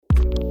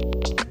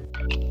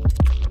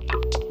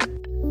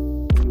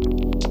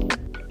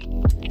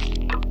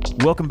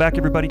Welcome back,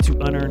 everybody, to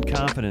Unearned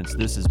Confidence.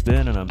 This is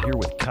Ben, and I'm here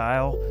with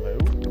Kyle. Hello.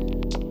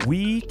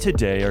 We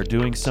today are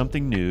doing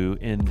something new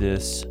in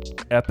this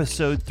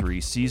episode 3,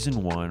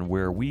 season 1,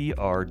 where we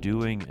are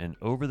doing an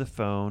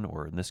over-the-phone,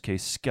 or in this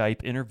case,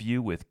 Skype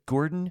interview with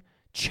Gordon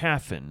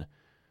Chaffin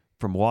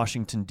from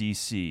Washington,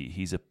 D.C.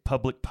 He's a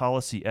public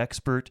policy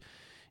expert.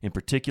 In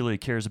particular, he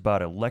cares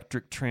about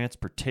electric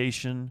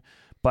transportation,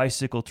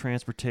 bicycle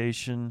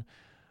transportation,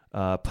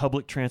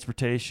 public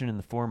transportation in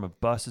the form of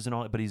buses and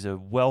all that, but he's a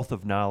wealth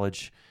of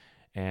knowledge,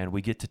 and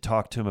we get to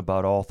talk to him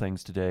about all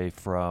things today,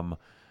 from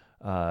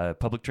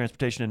public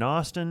transportation in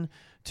Austin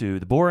to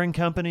the Boring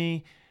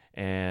Company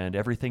and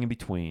everything in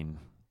between,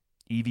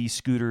 EV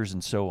scooters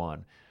and so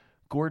on.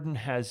 Gordon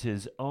has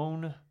his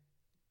own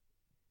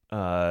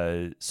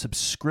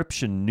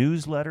subscription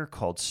newsletter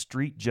called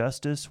Street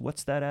Justice.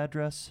 What's that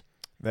address?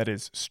 That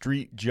is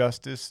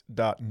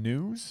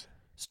streetjustice.news.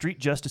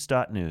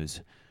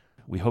 Streetjustice.news.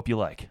 We hope you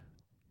like.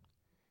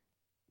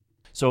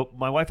 So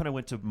my wife and I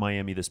went to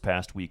Miami this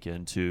past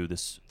weekend to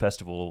this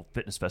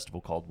fitness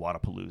festival called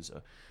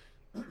Wadapalooza.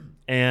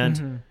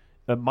 And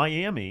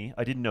Miami,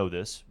 I didn't know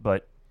this,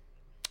 but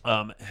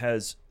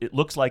it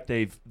looks like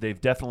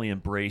they've definitely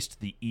embraced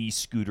the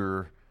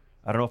e-scooter.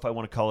 I don't know if I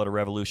want to call it a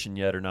revolution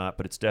yet or not,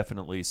 but it's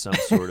definitely some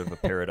sort of a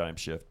paradigm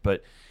shift.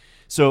 But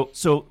so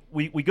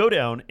we go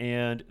down,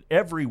 and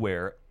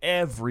everywhere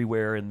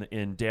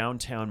in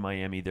downtown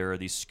Miami, there are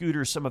these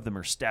scooters. Some of them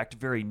are stacked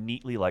very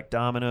neatly like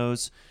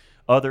dominoes.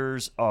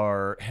 Others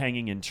are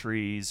hanging in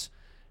trees,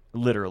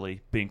 literally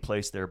being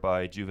placed there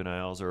by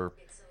juveniles or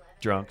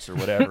drunks or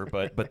whatever.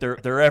 but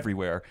they're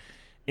everywhere.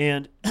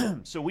 And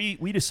so we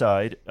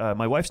decide.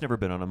 My wife's never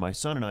been on them. My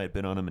son and I had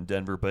been on them in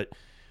Denver, but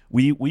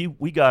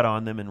we got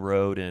on them and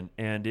rode,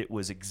 and it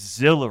was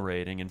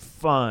exhilarating and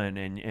fun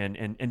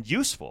and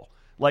useful.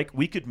 Like,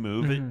 we could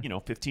move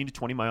at 15 to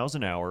 20 miles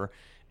an hour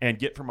and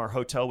get from our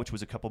hotel, which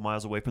was a couple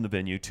miles away from the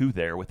venue, to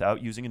there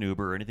without using an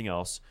Uber or anything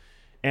else.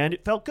 And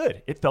it felt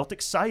good. It felt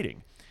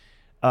exciting.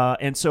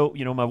 And so,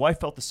 my wife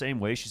felt the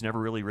same way. She's never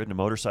really ridden a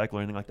motorcycle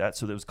or anything like that,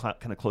 so that was kind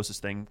of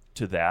closest thing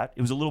to that.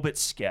 It was a little bit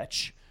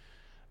sketch.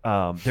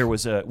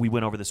 We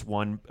went over this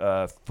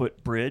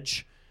 1-foot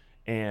bridge,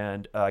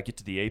 and I get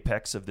to the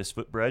apex of this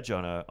footbridge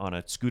on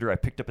a scooter I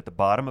picked up at the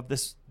bottom of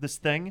this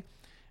thing.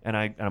 And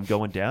I'm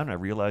going down, and I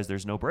realize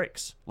there's no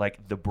brakes.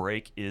 Like, the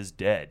brake is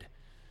dead.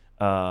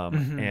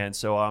 And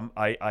so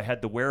I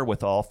had the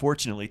wherewithal,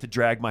 fortunately, to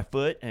drag my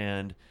foot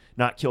and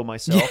not kill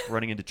myself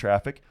running into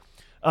traffic.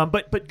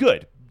 But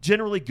good.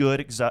 Generally good,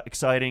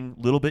 exciting,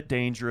 little bit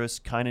dangerous,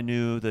 kind of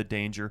knew the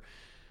danger.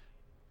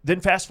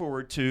 Then fast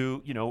forward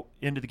to,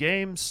 into the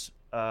games.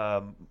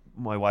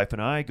 My wife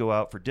and I go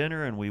out for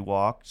dinner, and we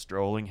walk,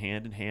 strolling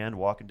hand in hand,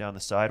 walking down the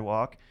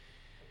sidewalk.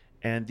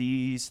 And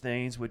these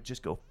things would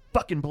just go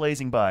fucking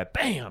blazing by,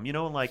 bam,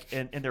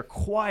 and they're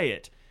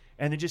quiet,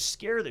 and they just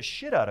scare the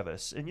shit out of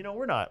us. And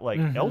we're not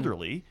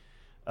elderly,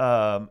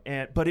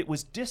 but it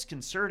was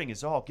disconcerting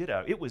as all get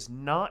out. It was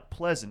not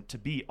pleasant to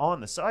be on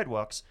the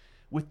sidewalks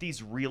with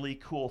these really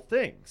cool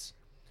things.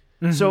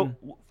 So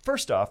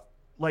first off,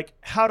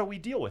 how do we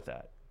deal with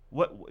that?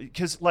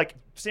 Because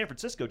San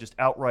Francisco just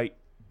outright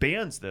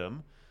bans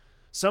them.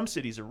 Some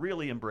cities are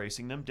really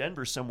embracing them.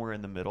 Denver's somewhere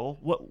in the middle.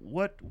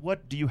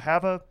 What do you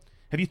have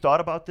you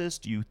thought about this?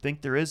 Do you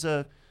think there is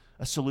a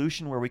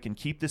solution where we can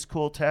keep this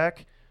cool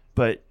tech,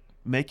 but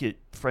make it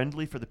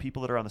friendly for the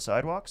people that are on the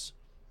sidewalks?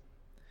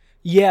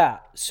 Yeah.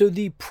 So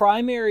the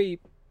primary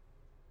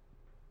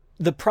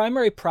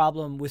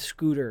problem with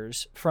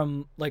scooters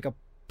from a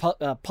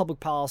public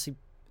policy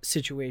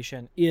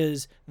situation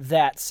is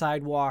that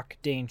sidewalk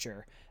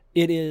danger.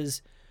 It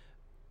is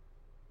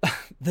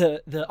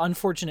the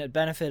unfortunate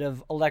benefit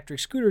of electric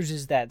scooters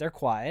is that they're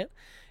quiet,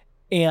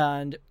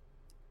 and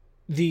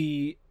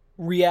the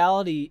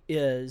reality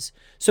is,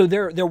 so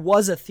there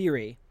was a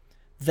theory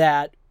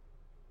that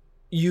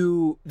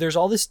there's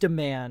all this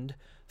demand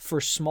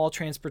for small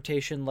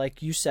transportation,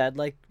 like you said,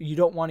 you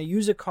don't want to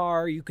use a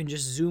car, you can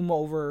just zoom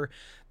over,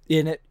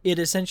 and it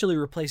essentially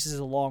replaces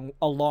a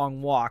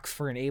long walk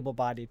for an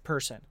able-bodied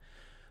person.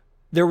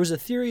 There was a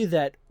theory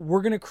that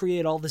we're going to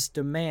create all this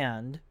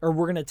demand, or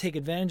we're going to take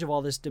advantage of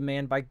all this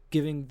demand by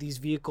giving these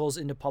vehicles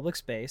into public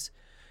space,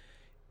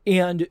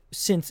 and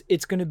since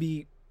it's going to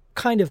be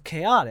kind of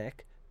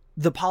chaotic,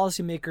 the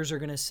policymakers are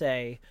going to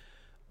say,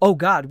 oh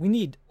God, we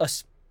need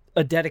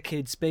a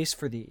dedicated space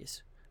for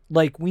these.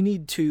 We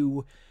need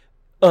to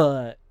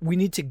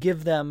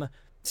give them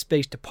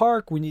space to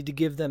park. We need to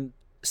give them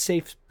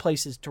safe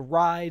places to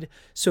ride,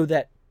 so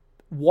that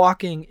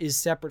walking is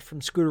separate from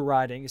scooter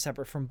riding, is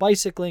separate from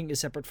bicycling, is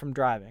separate from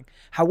driving.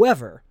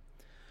 However,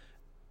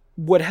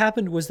 what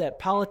happened was that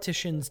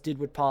politicians did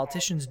what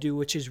politicians do,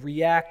 which is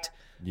react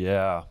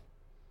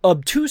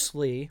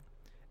obtusely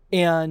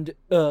and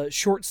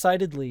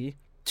short-sightedly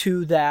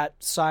to that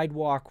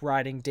sidewalk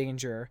riding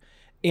danger,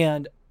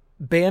 and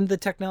banned the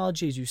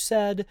technology, as you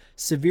said,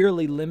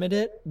 severely limit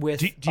it with.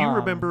 Do you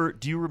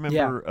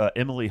remember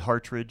Emily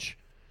Hartridge?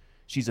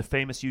 She's a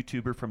famous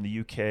YouTuber from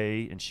the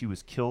UK, and she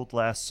was killed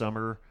last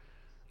summer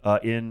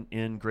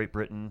in Great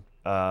Britain.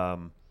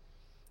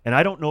 And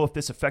I don't know if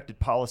this affected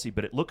policy,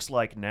 but it looks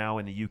like now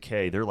in the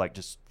UK they're like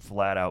just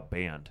flat out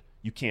banned.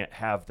 You can't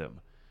have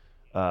them,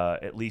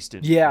 at least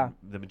in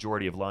the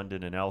majority of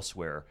London and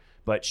elsewhere.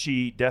 But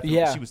she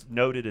definitely she was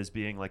noted as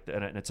being like,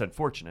 and it's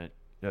unfortunate,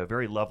 a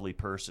very lovely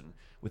person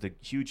with a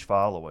huge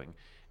following,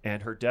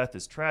 and her death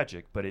is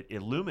tragic. But it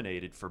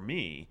illuminated for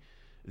me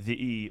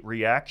the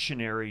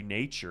reactionary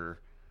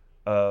nature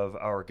of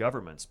our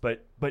governments.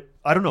 But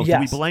I don't know. Do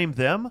we blame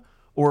them,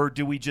 or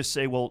do we just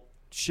say, well,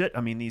 shit,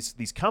 I mean,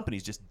 these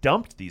companies just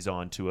dumped these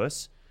onto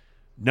us,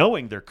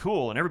 knowing they're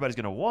cool and everybody's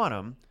going to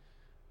want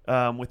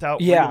them, without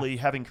really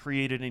having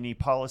created any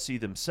policy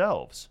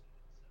themselves.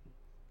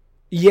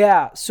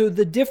 Yeah. So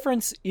the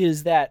difference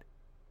is that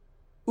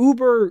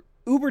Uber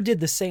did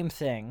the same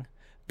thing,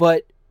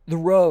 but the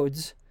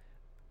roads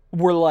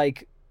were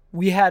like,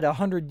 we had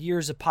 100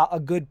 years of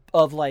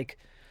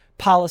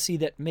policy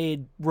that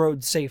made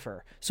roads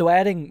safer. So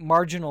adding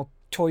marginal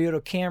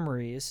Toyota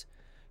Camrys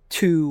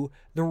to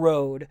the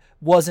road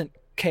wasn't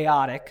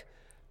chaotic.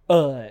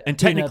 And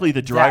technically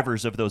the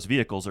drivers of those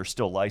vehicles are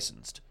still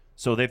licensed.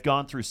 So they've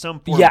gone through some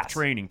form of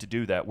training to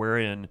do that,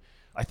 wherein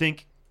I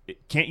think,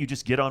 can't you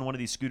just get on one of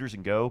these scooters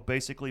and go,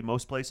 basically,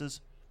 most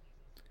places?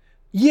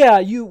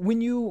 Yeah,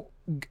 when you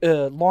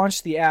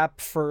launch the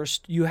app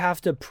first, you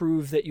have to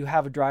prove that you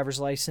have a driver's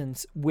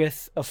license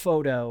with a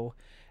photo.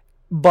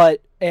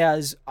 But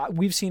as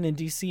we've seen in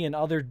DC and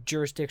other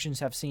jurisdictions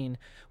have seen,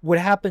 what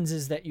happens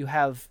is that you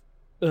have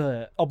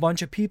a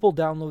bunch of people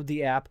download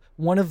the app.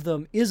 One of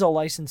them is a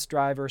licensed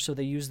driver, so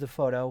they use the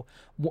photo.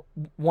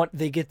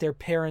 They get their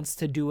parents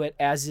to do it,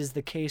 as is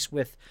the case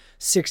with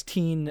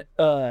 16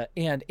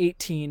 and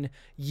 18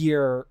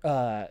 year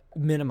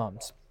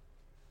minimums.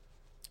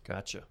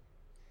 Gotcha.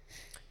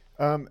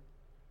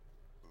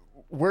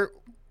 Where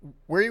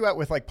are you at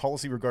with like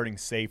policy regarding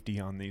safety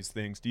on these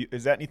things?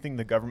 Is that anything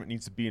the government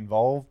needs to be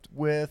involved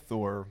with,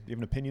 or do you have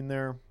an opinion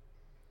there?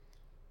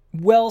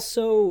 Well,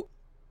 so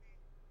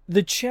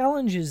the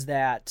challenge is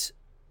that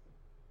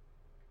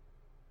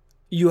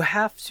you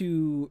have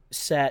to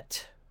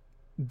set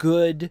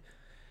good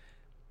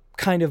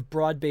kind of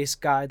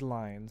broad-based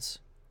guidelines,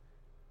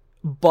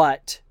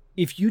 but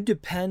if you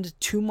depend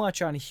too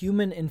much on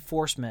human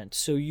enforcement,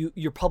 so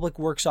your public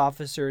works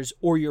officers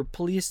or your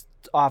police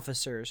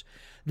officers,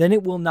 then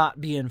it will not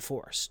be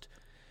enforced.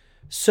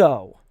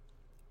 So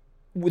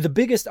the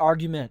biggest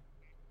argument,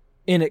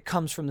 and it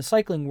comes from the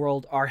cycling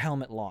world, are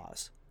helmet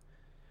laws.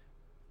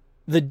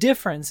 The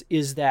difference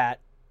is that,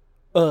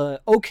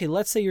 okay,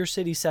 let's say your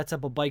city sets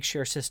up a bike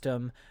share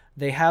system.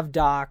 They have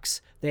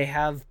docks. They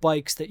have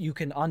bikes that you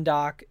can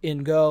undock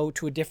and go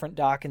to a different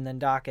dock and then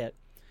dock it.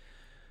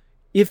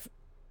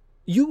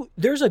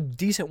 There's a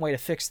decent way to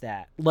fix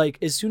that. Like,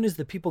 as soon as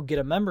the people get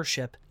a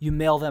membership, you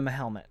mail them a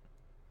helmet.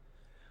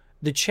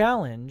 The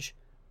challenge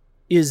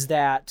is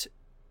that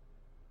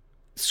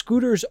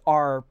scooters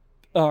are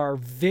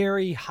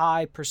very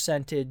high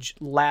percentage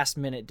last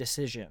minute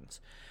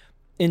decisions.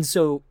 And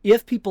so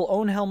if people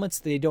own helmets,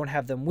 they don't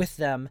have them with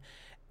them,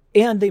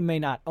 and they may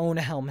not own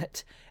a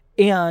helmet,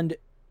 and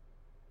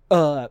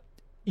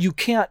you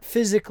can't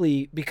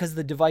physically, because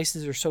the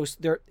devices are so,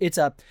 it's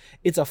a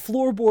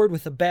floorboard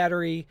with a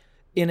battery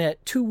in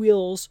it, 2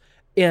 wheels,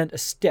 and a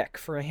stick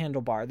for a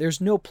handlebar. There's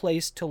no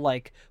place to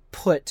like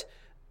put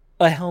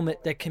a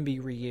helmet that can be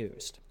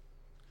reused.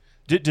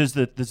 Does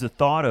the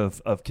thought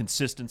of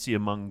consistency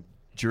among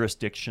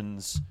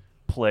jurisdictions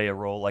play a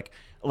role? Like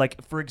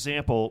for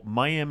example,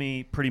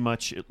 Miami pretty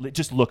much, it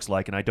just looks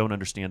like, and I don't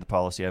understand the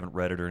policy, I haven't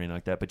read it or anything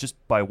like that, but just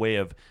by way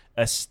of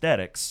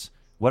aesthetics,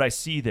 what I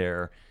see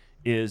there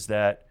is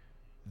that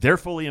they're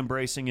fully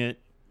embracing it,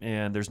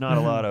 and there's not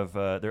a lot of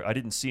I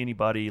didn't see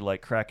anybody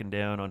like cracking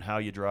down on how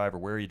you drive or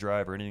where you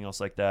drive or anything else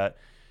like that.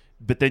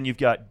 But then you've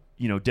got,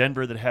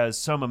 Denver that has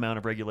some amount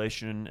of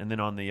regulation, and then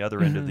on the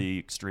other end of the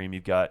extreme,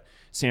 you've got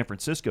San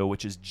Francisco,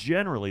 which is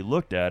generally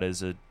looked at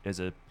as a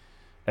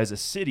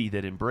city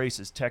that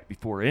embraces tech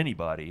before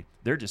anybody.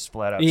 They're just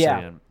flat out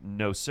saying,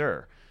 no,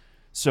 sir.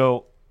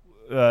 So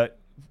it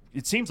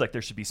seems like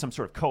there should be some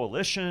sort of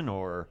coalition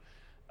or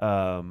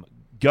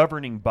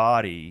governing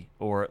body,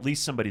 or at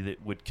least somebody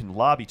that can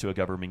lobby to a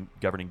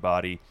governing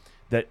body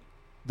that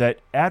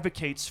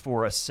advocates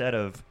for a set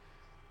of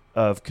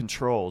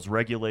controls,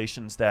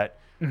 regulations that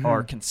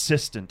are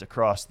consistent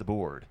across the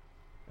board.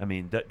 I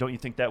mean, don't you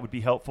think that would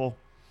be helpful?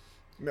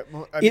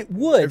 It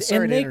would,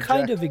 and they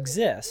kind of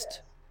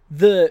exist.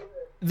 The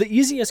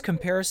easiest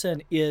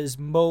comparison is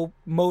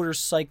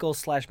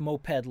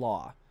motorcycle/moped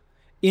law.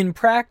 In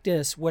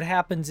practice, what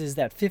happens is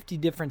that 50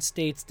 different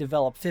states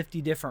develop 50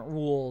 different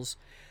rules.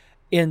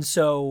 And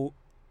so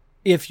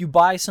if you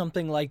buy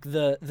something like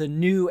the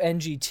new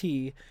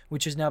NGT,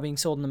 which is now being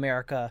sold in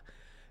America,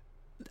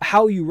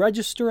 how you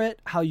register it,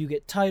 how you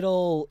get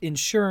title,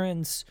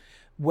 insurance,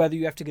 whether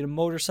you have to get a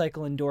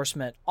motorcycle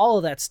endorsement, all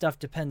of that stuff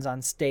depends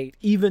on state,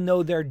 even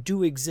though there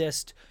do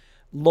exist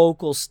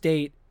local,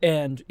 state,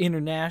 and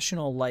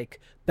international like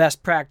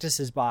best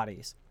practices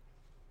bodies.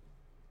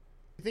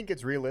 I think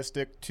it's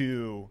realistic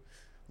to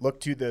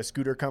look to the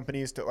scooter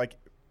companies to like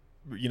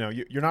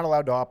you're not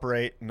allowed to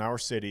operate in our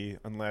city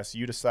unless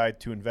you decide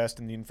to invest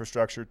in the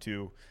infrastructure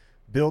to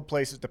build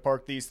places to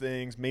park these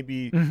things,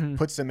 maybe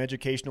put some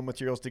educational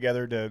materials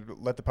together to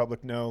let the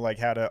public know like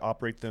how to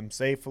operate them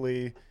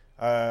safely.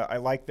 I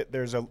like that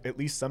there's at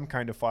least some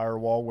kind of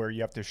firewall where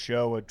you have to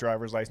show a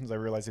driver's license. I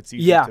realize it's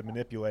easy to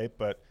manipulate,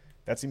 but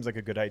that seems like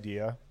a good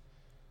idea.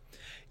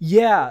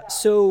 Yeah,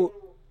 so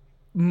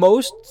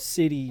most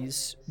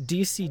cities,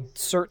 DC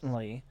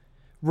certainly,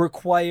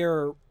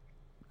 require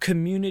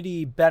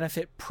community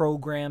benefit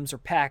programs or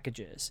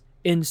packages.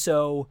 And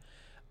so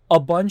a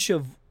bunch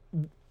of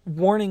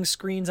warning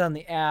screens on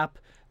the app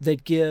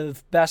that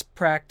give best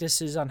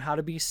practices on how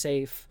to be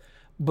safe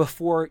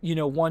before,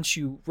 once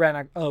you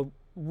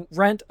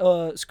rent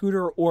a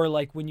scooter or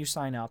like when you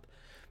sign up.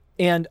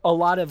 And a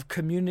lot of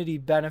community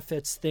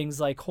benefits, things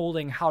like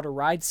holding how to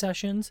ride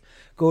sessions,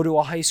 go to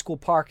a high school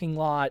parking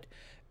lot.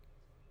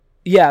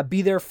 Yeah,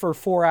 be there for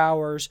 4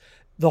 hours.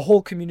 The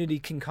whole community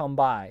can come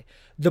by.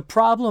 The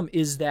problem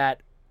is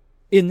that,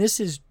 and this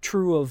is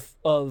true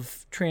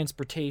of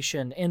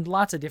transportation and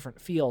lots of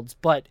different fields,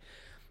 but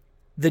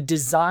the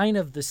design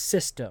of the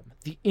system,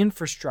 the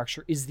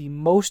infrastructure is the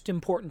most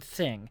important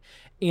thing.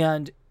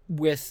 And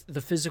with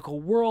the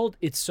physical world,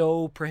 it's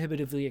so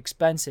prohibitively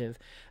expensive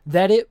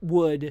that it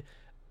would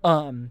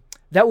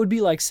that would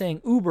be like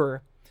saying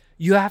Uber,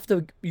 you have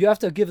to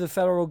give the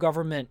federal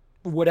government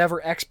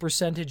whatever X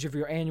percentage of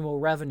your annual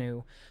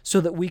revenue so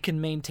that we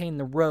can maintain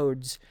the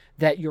roads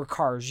that your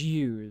cars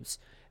use.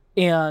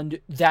 And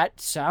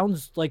that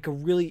sounds like a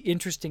really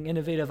interesting,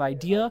 innovative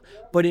idea,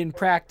 but in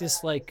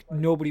practice, like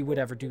nobody would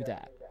ever do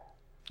that.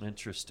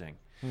 Interesting.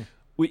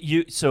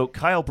 So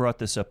Kyle brought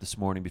this up this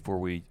morning before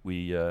we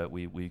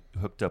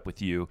hooked up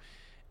with you,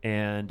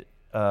 and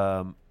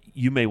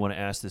you may want to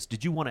ask this.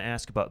 Did you want to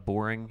ask about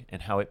boring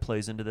and how it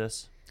plays into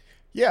this?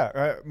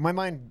 Yeah, my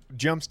mind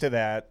jumps to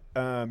that.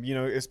 I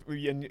was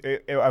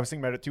thinking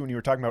about it too when you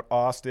were talking about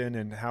Austin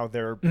and how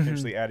they're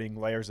potentially adding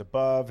layers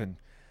above, and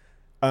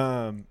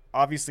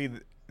obviously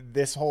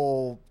this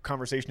whole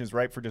conversation is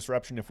ripe for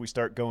disruption if we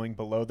start going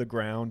below the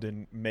ground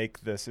and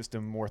make the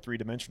system more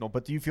three-dimensional.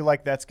 But do you feel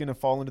like that's going to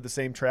fall into the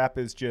same trap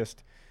as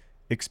just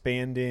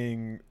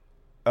expanding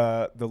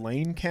the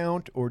lane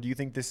count, or do you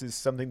think this is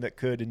something that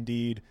could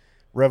indeed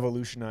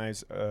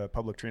revolutionize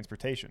public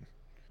transportation?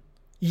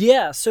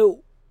 Yeah,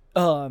 so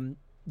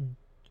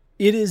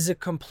it is a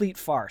complete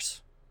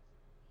farce.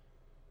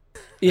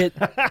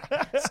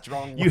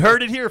 Strong. You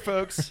heard it here,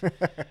 folks.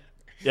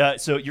 Yeah,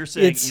 so you're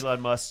saying Elon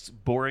Musk's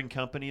boring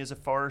company is a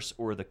farce,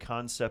 or the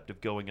concept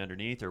of going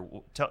underneath, or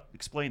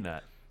explain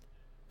that.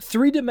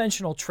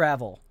 Three-dimensional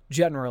travel,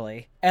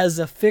 generally, as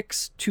a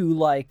fix to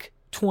like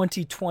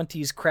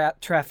 2020's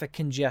traffic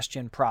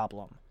congestion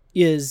problem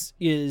is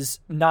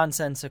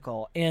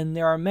nonsensical, and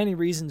there are many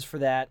reasons for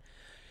that.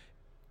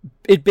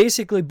 It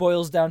basically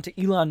boils down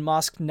to Elon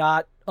Musk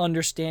not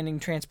understanding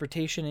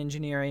transportation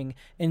engineering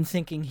and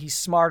thinking he's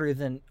smarter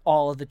than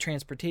all of the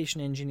transportation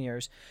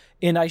engineers.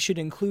 And I should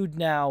include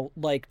now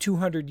like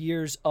 200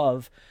 years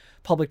of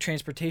public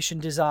transportation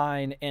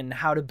design and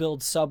how to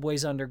build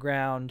subways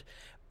underground.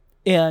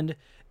 And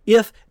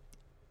if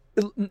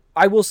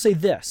I will say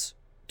this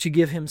to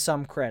give him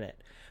some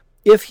credit,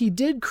 if he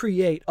did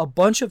create a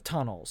bunch of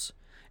tunnels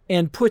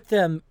and put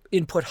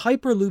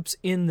hyperloops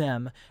in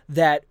them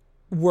that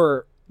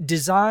were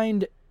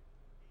designed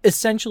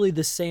essentially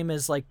the same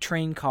as like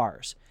train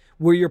cars,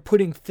 where you're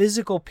putting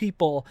physical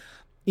people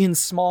in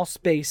small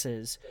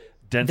spaces,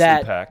 densely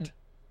packed.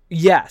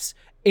 Yes,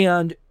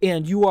 and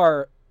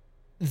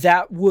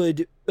that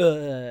would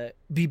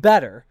be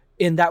better,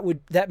 and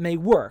that may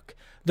work.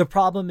 The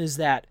problem is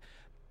that,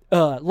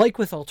 like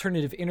with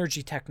alternative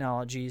energy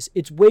technologies,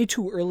 it's way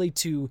too early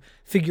to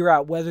figure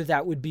out whether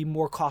that would be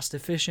more cost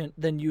efficient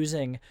than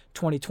using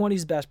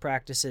 2020's best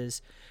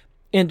practices.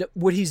 And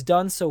what he's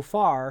done so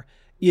far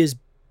is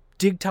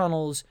dig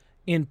tunnels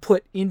and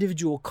put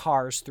individual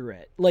cars through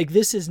it. Like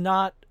this is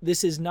not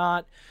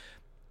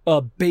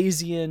a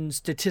Bayesian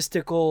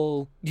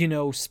statistical,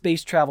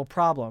 space travel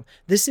problem.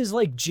 This is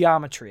like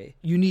geometry.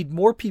 You need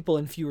more people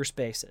in fewer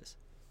spaces.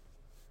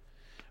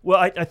 Well,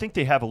 I think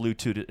they have alluded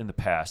to it in the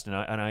past, and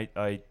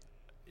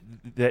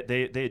that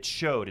they had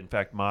showed, in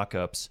fact,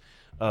 mock-ups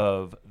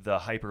of the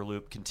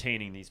Hyperloop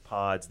containing these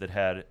pods that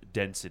had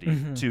density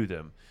to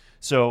them.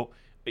 So,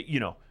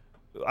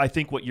 I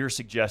think what you're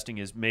suggesting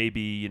is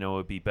maybe, it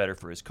would be better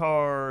for his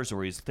cars,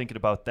 or he's thinking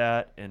about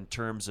that in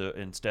terms of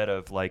instead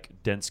of like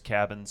dense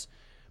cabins.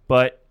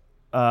 But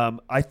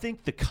I think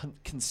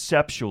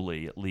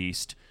conceptually, at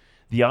least,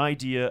 the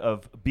idea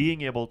of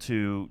being able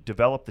to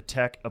develop the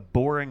tech of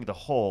boring the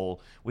hole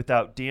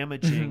without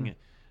damaging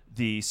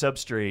the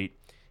substrate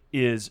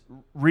is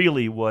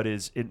really what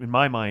is, in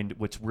my mind,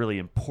 what's really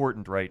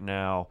important right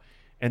now.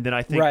 And then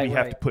I think we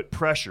have to put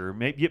pressure.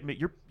 Maybe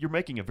you're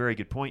making a very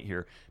good point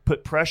here.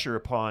 Put pressure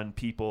upon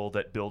people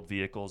that build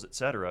vehicles, et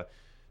cetera,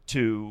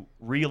 to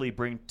really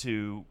bring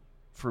to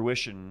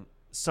fruition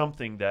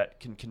something that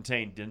can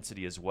contain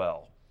density as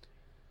well,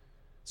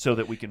 so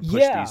that we can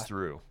push these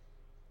through.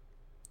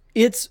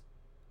 It's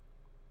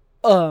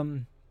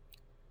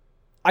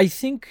I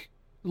think,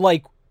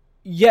 like,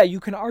 yeah, you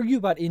can argue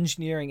about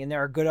engineering, and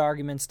there are good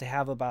arguments to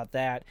have about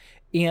that.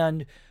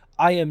 And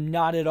I am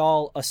not at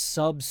all a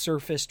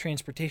subsurface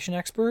transportation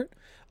expert.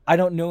 I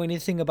don't know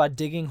anything about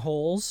digging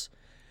holes.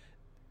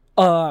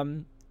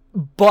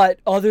 But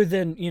other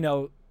than,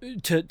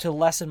 to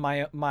lessen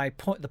my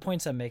point, the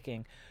points I'm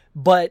making,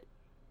 but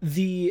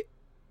the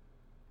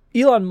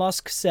Elon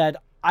Musk said,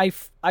 I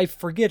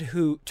forget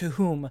to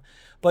whom,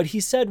 but he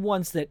said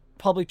once that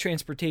public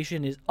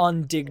transportation is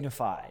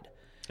undignified.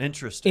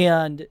 Interesting.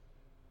 And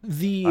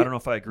I don't know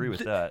if I agree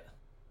with that.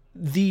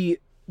 The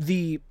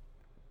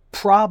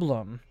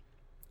problem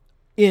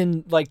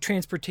in like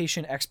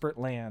transportation expert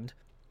land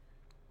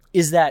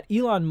is that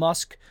Elon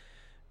Musk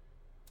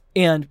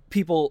and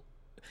people,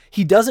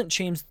 he doesn't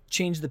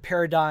change the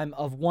paradigm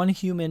of one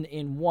human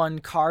in one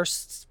car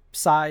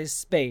size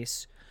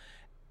space,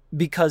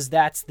 because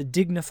that's the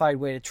dignified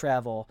way to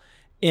travel,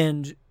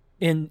 and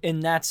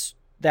that's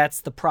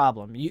the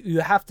problem. You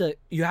have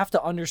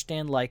to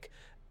understand, like,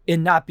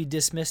 and not be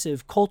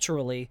dismissive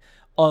culturally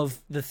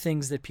of the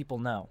things that people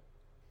know.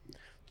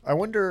 I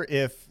wonder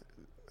if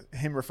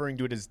him referring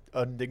to it as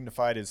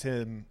undignified is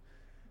him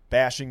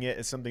bashing it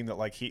as something that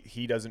like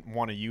he doesn't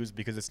want to use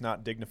because it's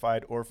not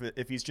dignified, or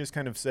if he's just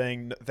kind of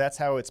saying that's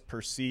how it's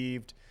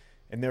perceived,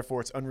 and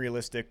therefore it's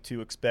unrealistic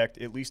to expect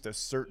at least a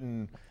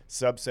certain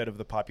subset of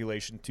the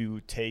population to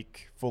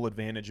take full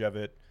advantage of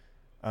it.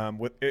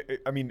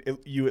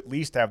 You at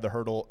least have the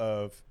hurdle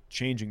of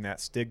changing that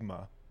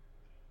stigma.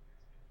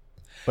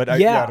 But I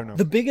don't know.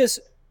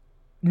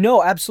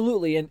 No,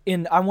 absolutely.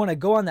 And I want to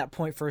go on that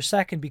point for a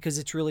second because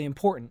it's really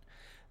important.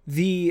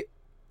 The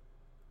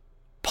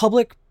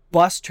public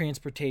bus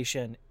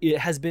transportation, it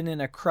has been in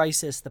a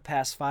crisis the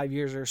past 5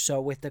 years or so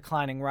with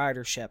declining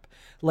ridership,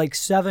 like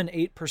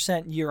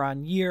 7-8% year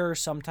on year,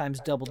 sometimes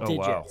double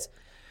digits. Wow.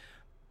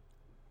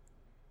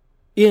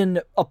 In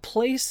a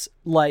place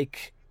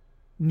like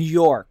New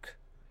York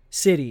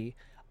City,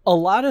 a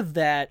lot of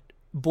that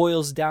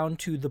boils down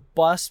to the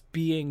bus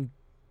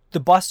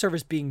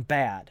service being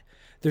bad.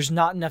 There's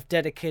not enough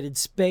dedicated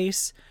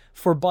space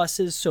for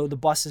buses, so the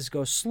buses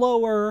go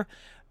slower.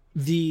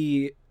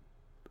 The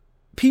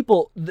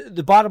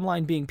bottom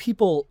line being,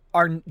 people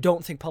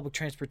don't think public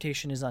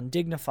transportation is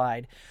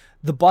undignified.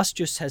 The bus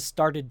just has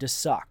started to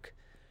suck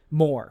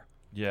more.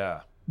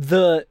 Yeah.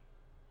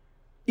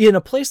 In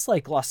a place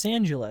like Los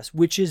Angeles,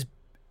 which is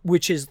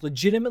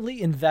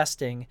legitimately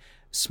investing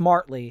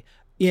smartly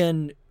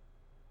in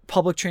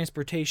public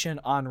transportation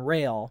on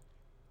rail,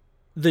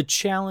 the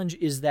challenge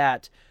is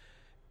that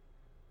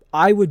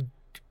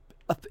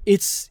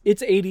it's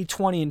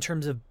 80-20 in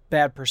terms of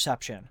bad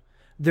perception.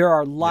 There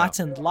are lots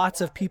and lots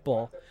of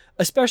people,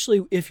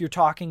 especially if you're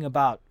talking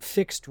about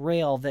fixed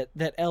rail, that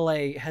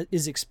LA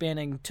is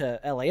expanding to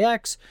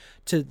LAX,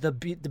 to the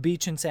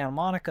beach in Santa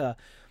Monica.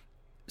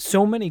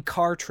 So many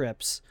car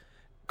trips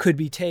could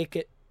be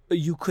taken.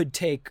 You could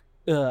take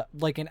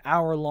like an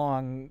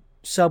hour-long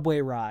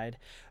subway ride,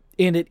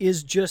 and it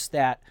is just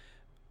that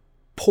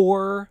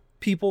poor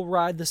people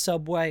ride the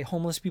subway,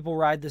 homeless people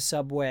ride the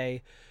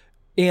subway,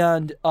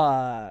 and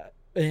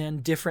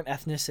different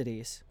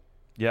ethnicities.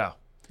 Yeah.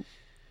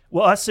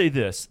 Well, I say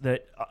this,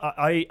 that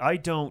I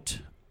don't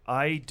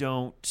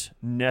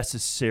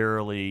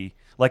necessarily,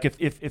 like,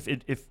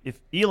 if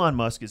Elon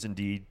Musk is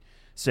indeed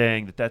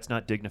saying that that's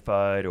not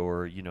dignified,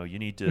 or you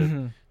need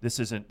to this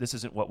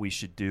isn't what we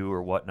should do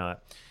or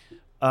whatnot,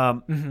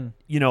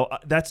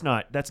 that's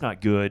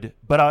not good.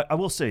 But I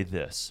will say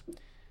this: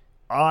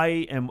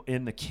 I am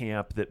in the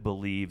camp that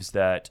believes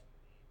that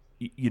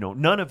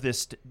none of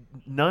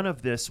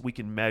this we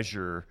can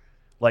measure.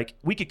 Like,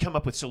 we could come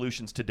up with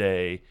solutions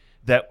today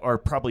that are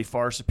probably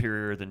far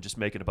superior than just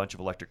making a bunch of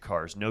electric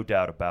cars, no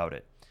doubt about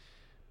it.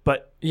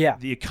 But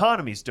the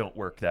economies don't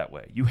work that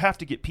way. You have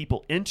to get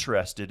people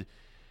interested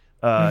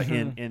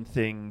in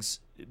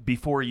things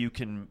before you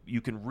can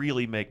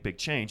really make big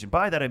change. And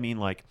by that I mean,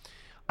 like,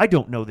 I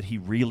don't know that he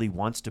really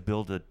wants to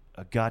build a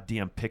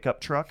goddamn pickup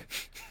truck.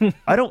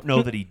 I don't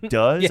know that he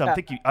does.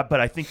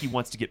 But I think he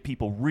wants to get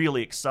people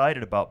really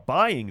excited about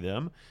buying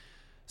them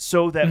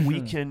so that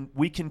we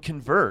can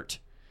convert.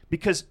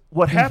 Because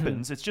what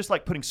happens, it's just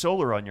like putting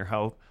solar on your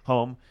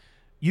home.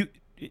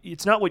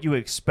 It's not what you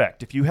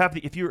expect. If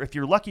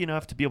you're lucky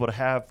enough to be able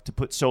to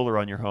put solar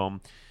on your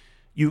home,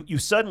 you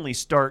suddenly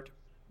start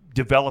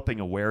developing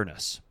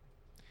awareness.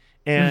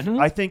 And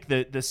I think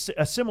that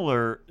a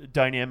similar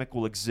dynamic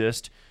will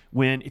exist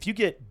if you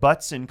get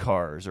butts in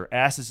cars or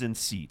asses in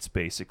seats,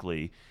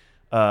 basically,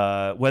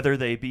 whether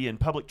they be in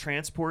public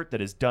transport that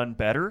is done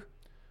better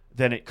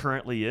than it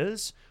currently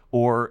is,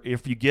 or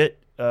if you get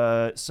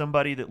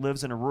somebody that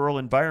lives in a rural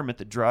environment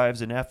that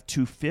drives an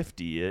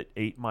F-250 at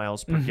 8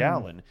 miles per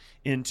gallon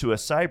into a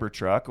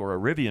Cybertruck or a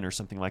Rivian or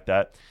something like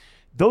that.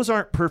 Those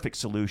aren't perfect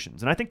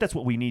solutions. And I think that's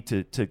what we need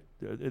to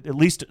at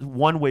least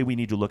one way we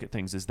need to look at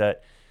things is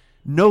that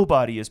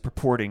nobody is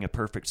purporting a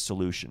perfect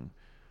solution.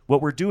 What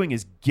we're doing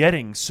is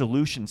getting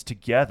solutions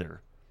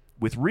together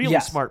with really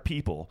smart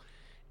people,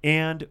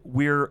 and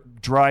we're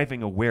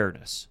driving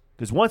awareness.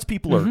 Because once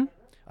people are,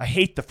 I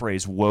hate the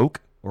phrase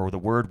woke, or the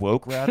word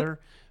woke rather.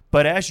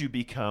 But as you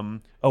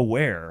become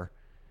aware,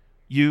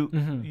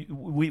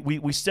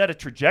 we set a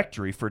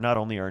trajectory for not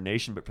only our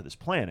nation but for this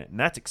planet, and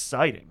that's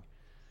exciting.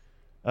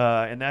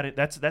 And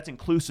that's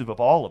inclusive of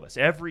all of us.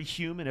 Every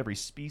human, every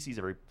species,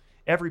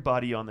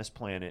 everybody on this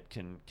planet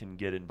can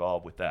get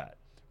involved with that,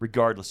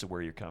 regardless of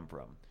where you come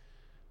from.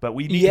 But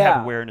we need to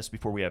have awareness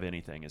before we have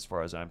anything, as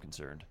far as I'm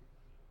concerned.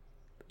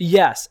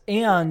 Yes,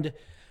 and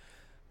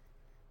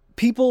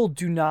people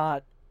do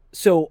not.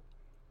 So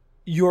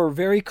you're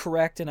very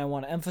correct, and I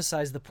want to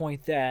emphasize the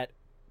point that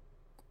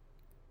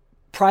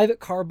private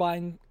car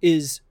buying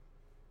is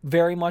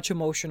very much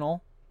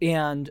emotional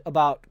and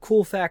about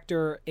cool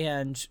factor,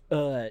 and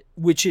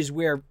which is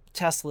where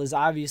Tesla is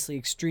obviously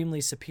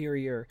extremely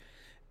superior.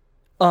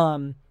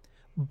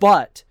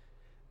 But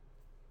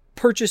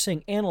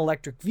purchasing an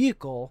electric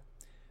vehicle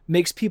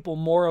makes people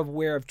more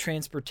aware of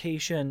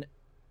transportation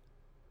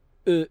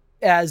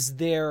as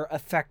their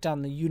effect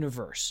on the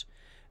universe.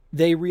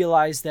 They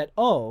realize that,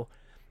 oh,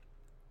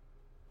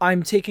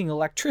 I'm taking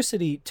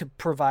electricity to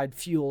provide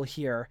fuel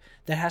here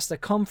that has to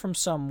come from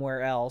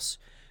somewhere else.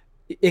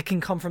 It can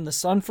come from the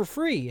sun for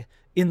free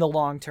in the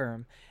long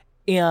term.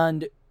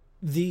 And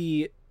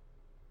the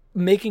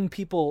making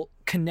people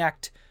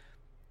connect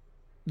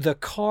the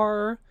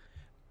car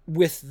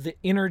with the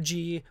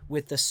energy,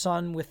 with the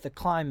sun, with the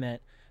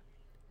climate,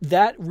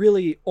 that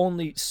really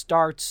only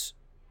starts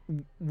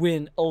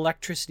when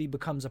electricity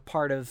becomes a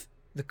part of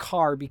the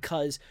car,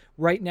 because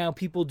right now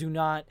people do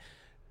not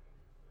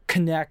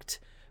connect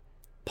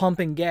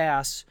pumping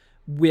gas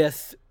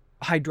with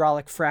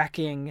hydraulic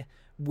fracking,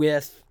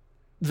 with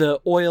the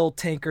oil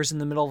tankers in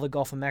the middle of the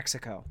Gulf of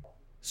Mexico.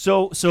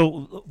 So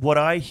what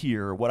I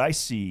hear, what I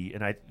see,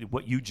 and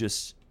what you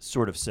just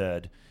sort of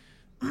said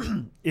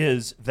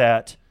is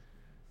that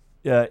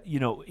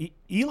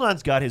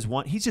Elon's got his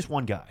one. He's just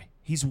one guy.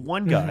 He's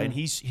one guy, and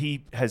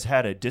he has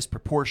had a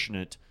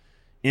disproportionate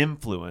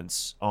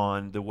influence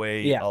on the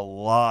way a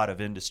lot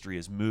of industry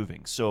is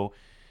moving. So,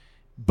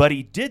 but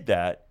he did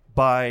that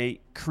by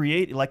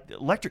creating, like,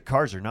 electric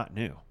cars are not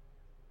new.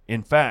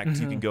 In fact,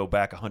 you can go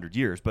back 100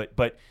 years,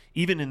 but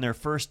even in their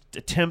first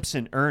attempts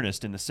in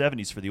earnest in the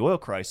 70s for the oil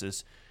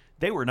crisis,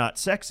 they were not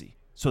sexy.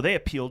 So they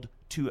appealed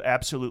to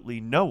absolutely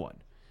no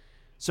one.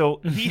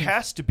 So he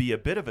has to be a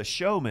bit of a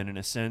showman in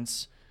a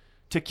sense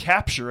to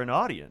capture an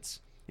audience.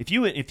 If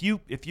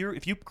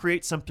you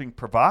create something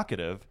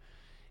provocative,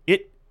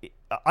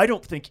 I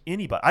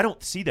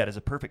don't see that as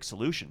a perfect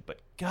solution, but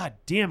god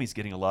damn, he's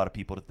getting a lot of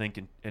people to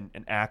think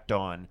and act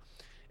on.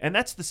 And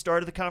that's the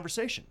start of the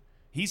conversation.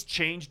 He's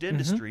changed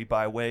industry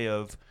by way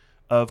of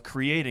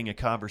creating a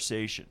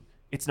conversation.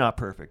 It's not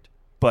perfect,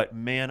 but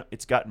man,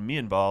 it's gotten me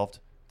involved.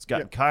 It's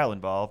gotten Kyle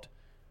involved.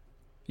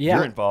 Yeah.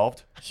 You're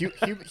involved.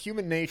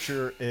 Human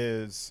nature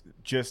is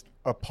just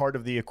a part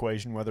of the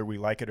equation, whether we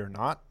like it or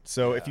not.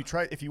 So if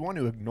you want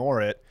to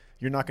ignore it,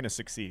 you're not going to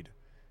succeed,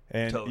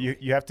 and totally.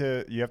 you have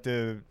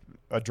to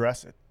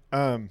address it.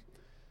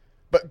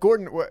 But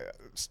Gordon,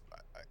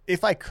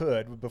 if I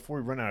could, before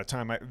we run out of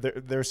time,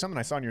 there's something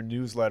I saw in your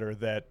newsletter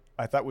that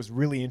I thought was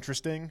really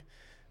interesting,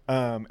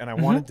 and I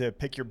wanted to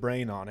pick your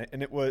brain on it.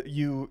 And it was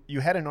you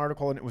had an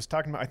article, and it was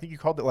talking about, I think you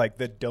called it like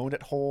the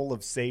donut hole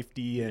of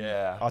safety and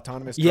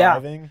autonomous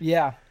driving.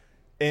 Yeah.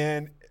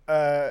 And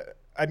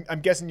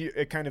I'm guessing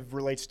it kind of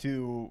relates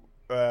to.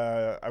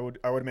 I would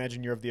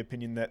imagine you're of the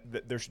opinion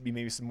that there should be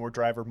maybe some more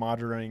driver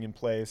monitoring in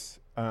place.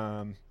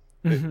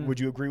 Would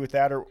you agree with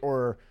that,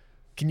 or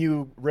can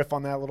you riff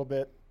on that a little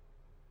bit?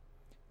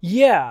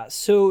 Yeah.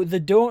 So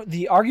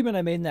the argument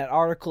I made in that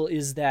article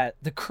is that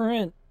the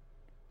current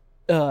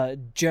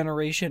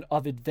generation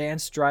of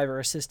advanced driver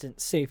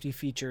assistance safety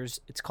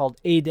features, it's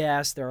called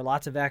ADAS. There are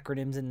lots of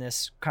acronyms in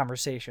this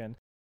conversation,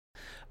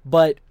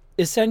 but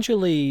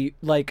essentially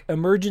like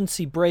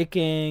emergency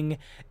braking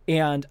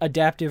and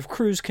adaptive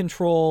cruise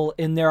control,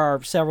 and there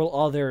are several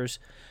others.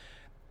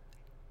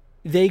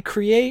 They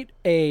create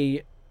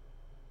an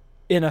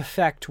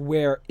effect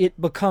where it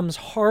becomes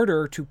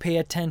harder to pay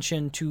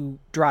attention to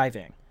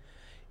driving.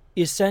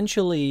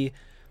 Essentially,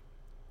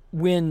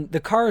 when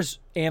the car is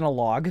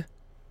analog,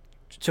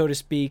 so to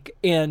speak,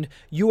 and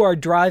you are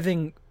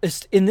driving,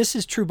 and this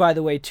is true, by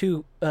the way,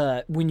 too,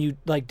 when you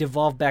like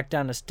devolve back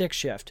down to stick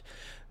shift,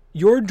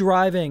 you're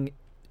driving,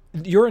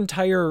 your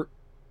entire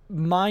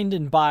mind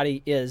and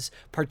body is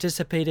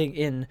participating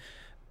in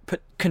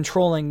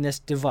controlling this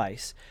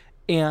device,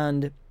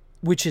 and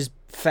which is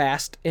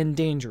fast and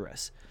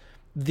dangerous.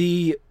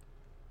 When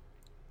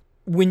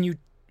you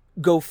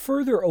go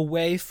further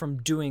away from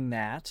doing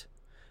that,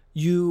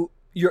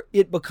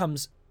 it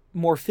becomes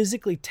more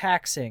physically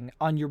taxing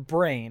on your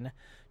brain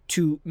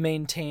to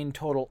maintain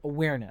total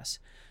awareness.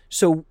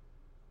 So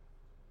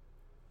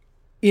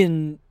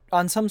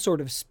on some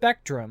sort of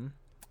spectrum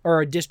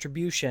or a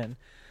distribution,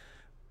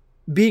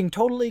 being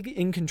totally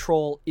in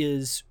control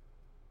is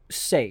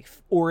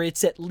safe, or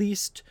it's at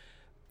least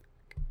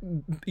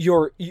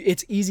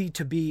it's easy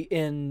to be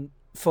in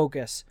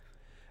focus.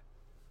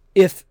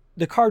 If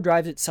the car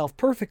drives itself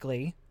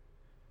perfectly,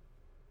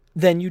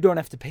 then you don't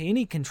have to pay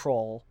any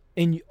control,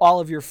 and all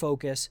of your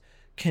focus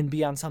can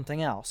be on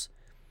something else.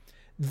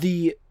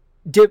 The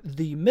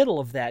middle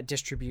of that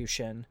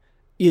distribution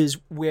is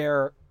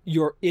where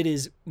it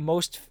is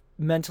most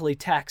mentally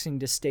taxing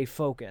to stay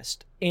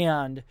focused.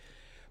 And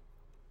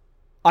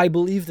I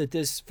believe that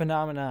this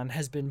phenomenon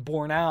has been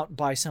borne out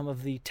by some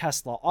of the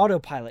Tesla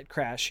autopilot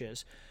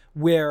crashes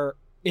where,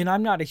 and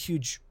I'm not a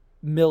huge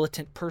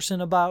militant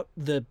person about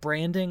the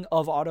branding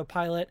of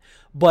autopilot,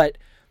 but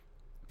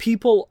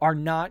people are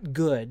not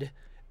good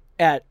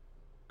at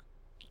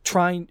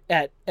trying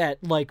at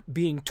like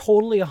being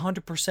totally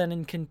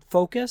 100% in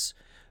focus,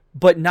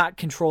 but not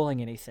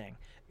controlling anything.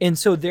 And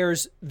so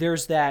there's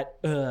that.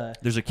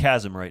 There's a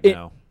chasm right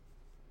now.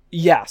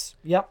 Yes.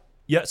 Yep.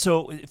 Yeah,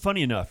 so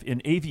funny enough,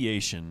 in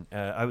aviation,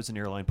 I was an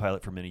airline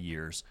pilot for many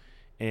years,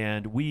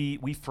 and we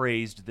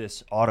phrased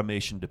this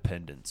automation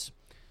dependence.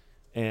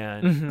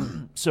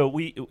 And so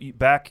we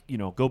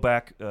go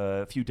back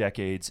a few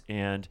decades,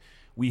 and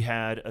we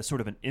had a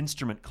sort of an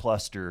instrument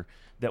cluster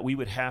that we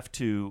would have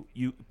to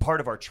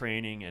part of our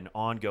training and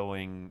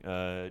ongoing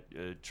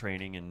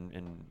training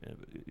and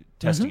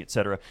testing, et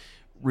cetera,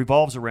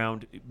 revolves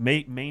around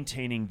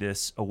maintaining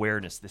this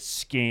awareness, this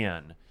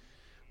scan.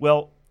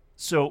 Well,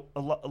 so a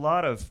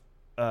lot of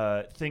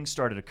things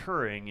started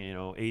occurring,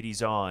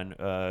 80s on,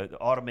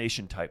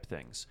 automation type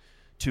things,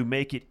 to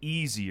make it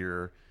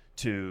easier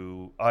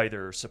to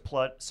either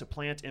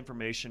supplant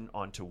information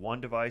onto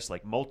one device,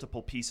 like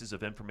multiple pieces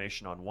of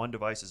information on one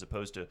device, as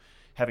opposed to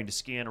having to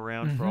scan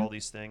around for all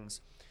these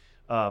things.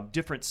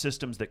 Different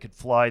systems that could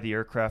fly the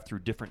aircraft through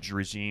different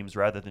regimes,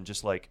 rather than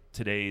just like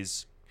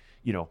today's,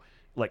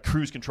 like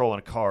cruise control in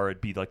a car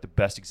would be like the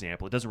best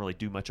example. It doesn't really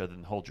do much other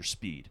than hold your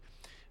speed.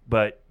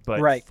 But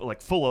right.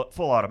 Like full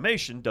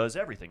automation does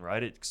everything,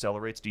 right? It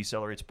accelerates,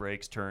 decelerates,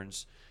 brakes,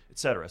 turns,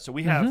 etc. So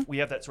we have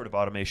that sort of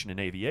automation in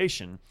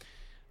aviation,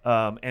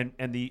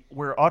 and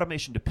where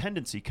automation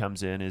dependency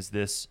comes in is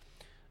this: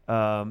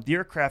 the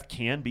aircraft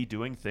can be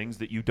doing things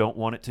that you don't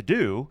want it to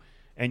do,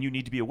 and you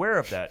need to be aware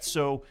of that.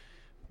 So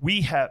but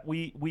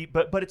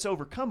it's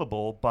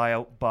overcomeable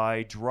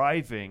by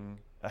driving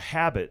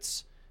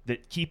habits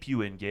that keep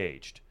you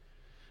engaged.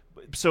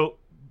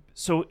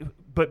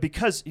 But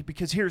because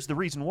here's the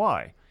reason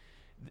why.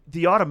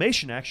 The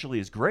automation actually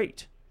is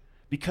great,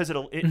 because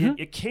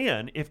it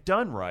can, if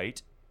done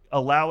right,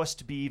 allow us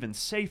to be even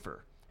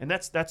safer. And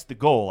that's the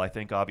goal, I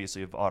think,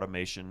 obviously, of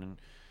automation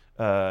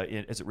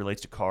as it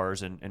relates to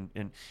cars.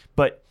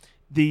 But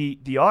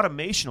the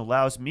automation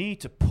allows me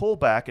to pull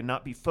back and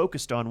not be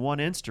focused on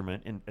one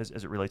instrument as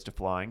it relates to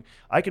flying.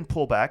 I can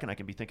pull back and I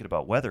can be thinking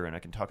about weather, and I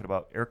can talk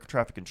about air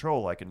traffic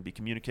control. I can be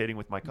communicating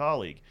with my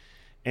colleague.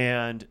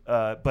 And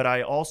but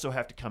I also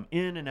have to come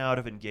in and out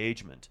of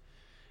engagement.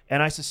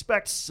 And I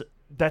suspect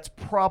that's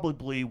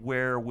probably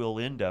where we'll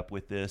end up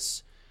with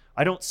this.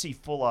 I don't see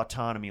full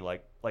autonomy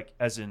like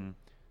as in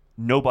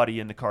nobody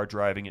in the car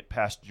driving it,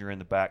 passenger in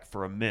the back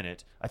for a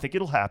minute. I think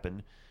it'll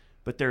happen,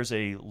 but there's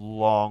a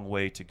long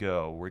way to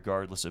go,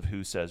 regardless of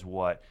who says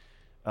what,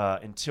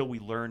 until we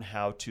learn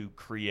how to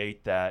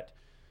create that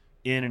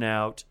in and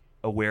out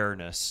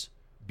awareness,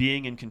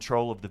 being in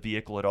control of the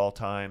vehicle at all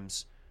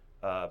times,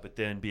 but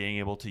then being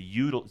able to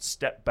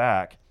step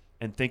back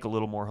and think a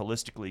little more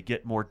holistically,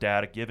 get more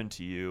data given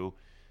to you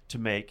to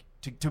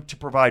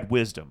provide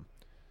wisdom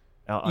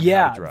on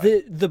how to drive.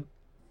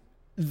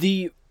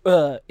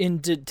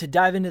 To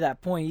dive into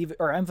that point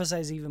or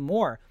emphasize even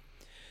more,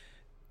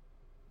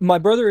 my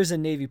brother is a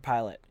Navy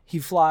pilot. He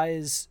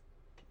flies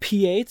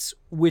P-8s,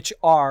 which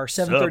are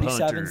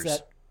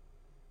 737s.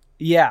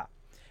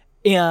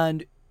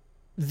 And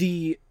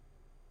the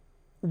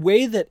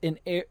way that an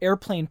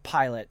airplane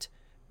pilot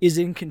is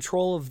in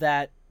control of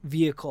that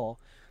vehicle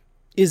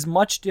is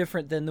much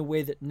different than the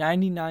way that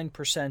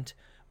 99%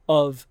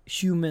 of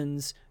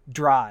humans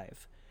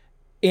drive.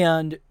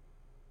 And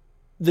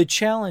the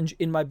challenge,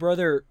 and my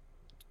brother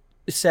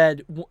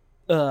said,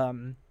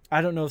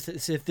 I don't know if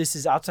this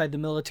is outside the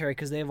military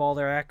because they have all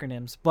their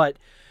acronyms, but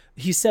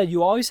he said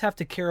you always have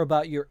to care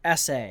about your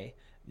SA,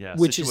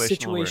 which is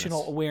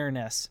situational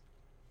awareness.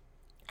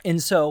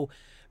 And so,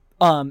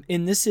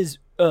 and this is,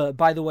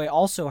 by the way,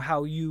 also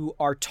how you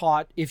are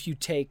taught if you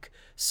take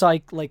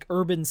like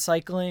urban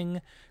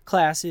cycling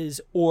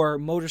classes or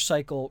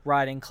motorcycle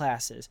riding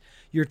classes.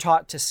 You're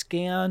taught to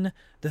scan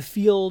the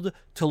field,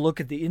 to look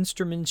at the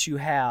instruments you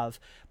have.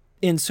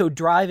 And so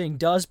driving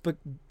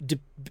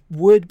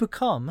would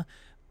become,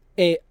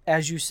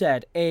 as you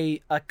said,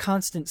 a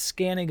constant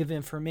scanning of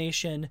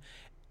information,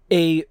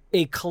 a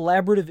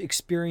collaborative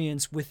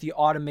experience with the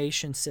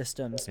automation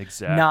systems.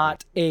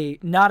 Exactly.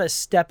 Not a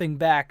stepping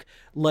back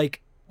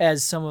like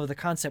as some of the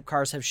concept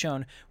cars have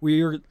shown, where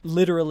you're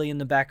literally in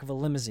the back of a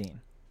limousine.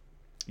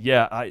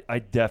 Yeah, I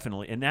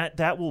definitely, and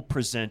that will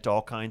present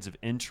all kinds of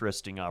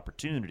interesting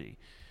opportunity,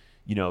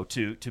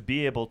 to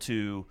be able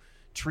to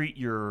treat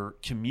your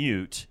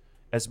commute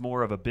as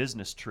more of a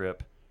business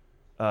trip.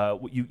 There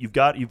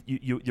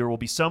will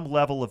be some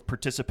level of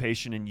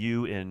participation in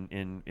you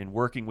in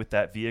working with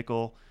that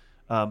vehicle,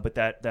 but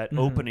that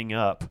opening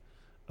up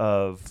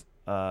of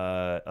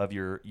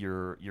your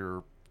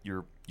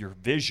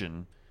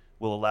vision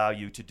will allow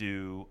you to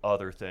do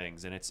other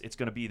things. And it's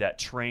going to be that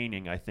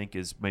training, I think,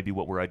 is maybe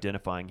what we're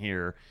identifying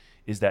here,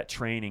 is that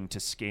training to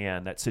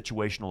scan, that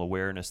situational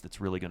awareness that's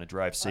really going to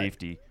drive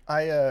safety.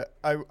 I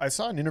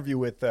saw an interview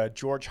with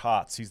George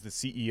Hotz. He's the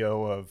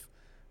CEO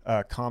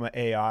of Comma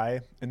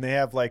AI, and they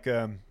have like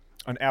an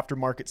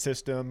aftermarket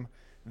system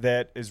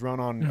that is run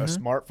on a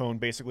smartphone,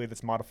 basically,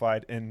 that's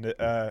modified. And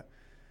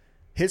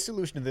his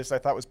solution to this, I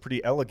thought, was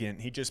pretty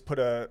elegant. He just put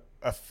a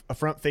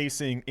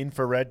front-facing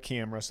infrared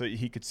camera so that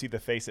he could see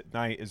the face at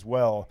night as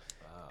well.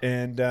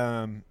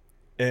 Wow.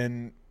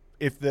 And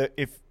if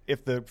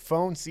the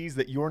phone sees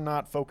that you're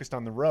not focused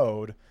on the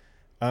road,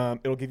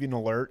 it'll give you an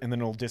alert, and then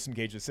it'll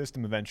disengage the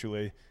system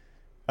eventually.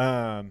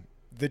 The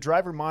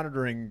driver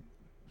monitoring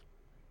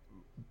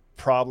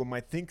problem,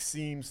 I think,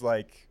 seems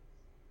like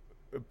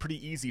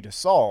pretty easy to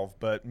solve,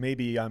 but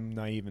maybe I'm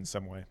naive in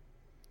some way.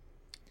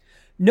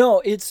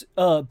 No, it's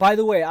by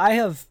the way, I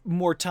have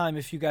more time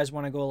if you guys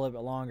want to go a little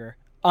bit longer.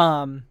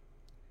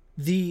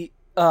 The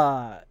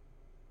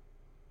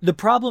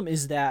problem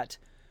is that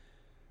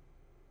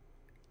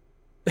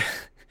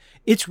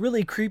it's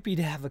really creepy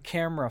to have a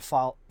camera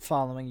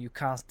following you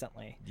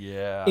constantly.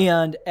 Yeah.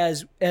 And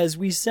as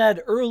we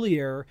said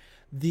earlier,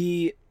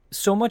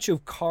 so much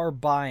of car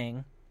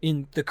buying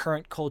in the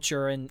current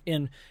culture,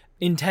 and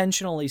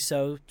intentionally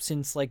so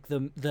since like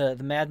the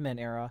Mad Men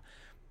era,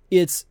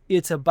 it's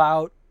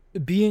about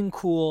being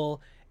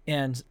cool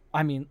and,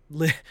 I mean,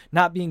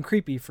 not being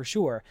creepy for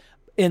sure.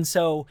 And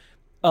so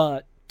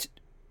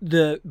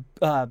the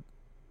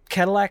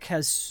Cadillac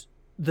has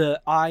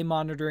the eye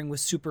monitoring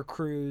with Super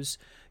Cruise.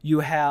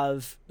 You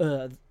have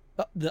the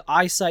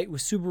eyesight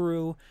with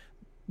Subaru.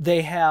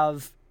 They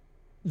have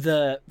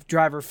the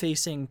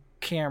driver-facing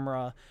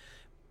camera.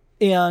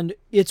 And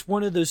it's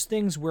one of those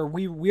things where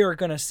we are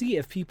going to see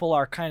if people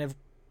are kind of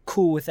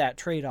cool with that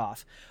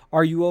trade-off.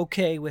 Are you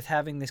okay with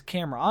having this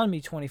camera on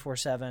me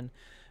 24/7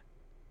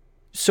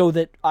 so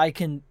that I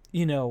can,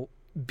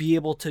 be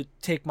able to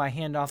take my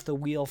hand off the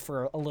wheel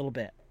for a little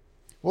bit?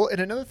 Well, and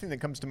another thing that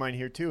comes to mind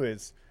here too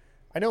is,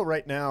 I know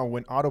right now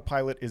when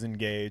autopilot is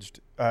engaged,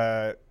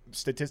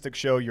 statistics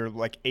show you're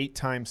like 8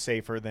 times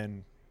safer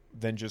than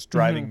just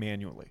driving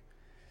manually.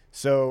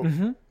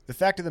 So the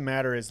fact of the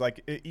matter is,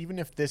 like, even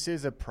if this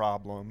is a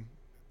problem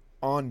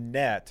on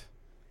net,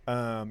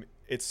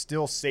 it's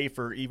still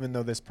safer, even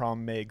though this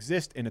problem may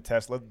exist in a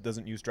Tesla that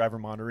doesn't use driver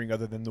monitoring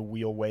other than the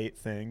wheel weight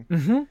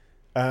thing.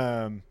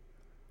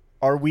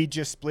 Are we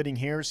just splitting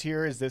hairs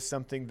here? Is this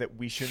something that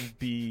we shouldn't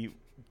be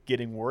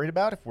getting worried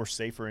about if we're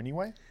safer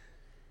anyway?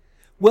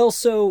 Well,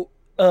 so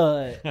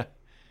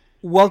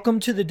welcome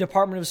to the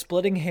Department of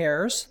Splitting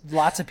Hairs.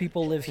 Lots of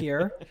people live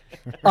here.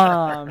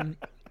 And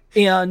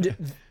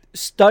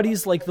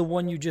studies like the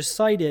one you just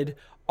cited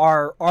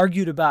are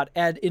argued about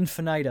ad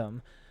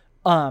infinitum.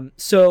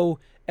 So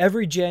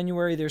every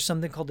January, there's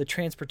something called the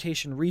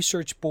Transportation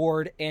Research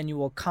Board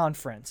Annual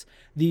Conference.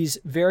 These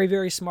very,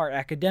 very smart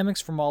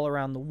academics from all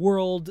around the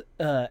world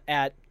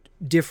at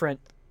different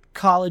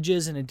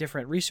colleges and in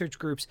different research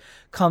groups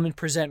come and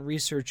present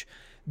research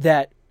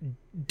that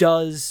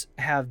does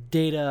have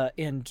data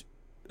and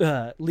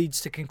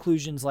leads to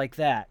conclusions like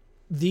that.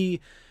 The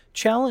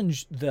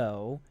challenge,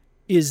 though,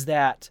 is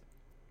that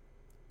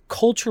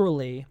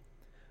culturally,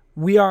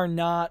 we are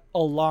not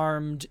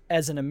alarmed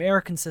as an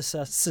American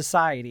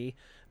society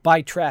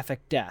by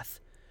traffic death.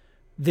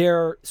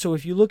 So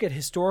if you look at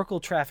historical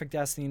traffic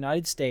deaths in the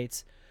United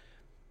States,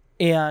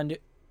 and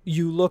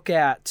you look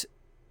at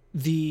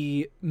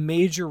the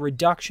major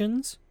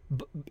reductions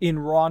in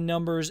raw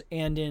numbers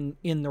and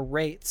in the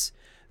rates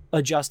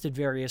adjusted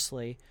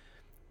variously,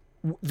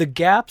 the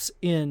gaps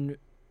in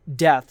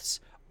deaths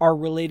are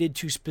related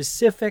to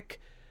specific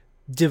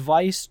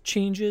device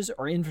changes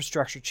or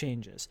infrastructure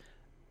changes.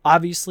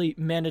 Obviously,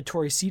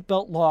 mandatory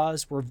seatbelt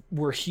laws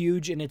were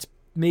huge, and it's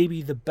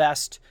maybe the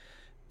best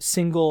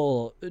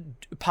single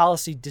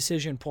policy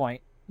decision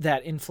point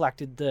that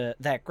inflected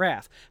that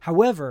graph.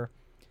 However,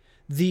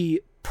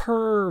 the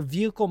per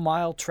vehicle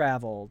mile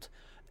traveled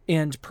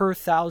and per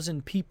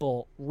 1,000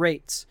 people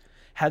rates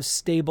have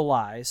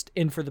stabilized,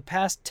 and for the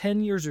past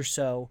 10 years or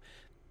so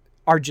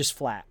are just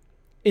flat.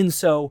 And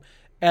so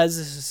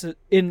as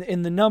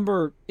in the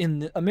number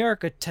in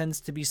America tends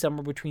to be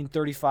somewhere between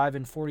 35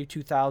 and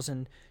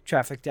 42,000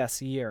 traffic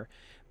deaths a year.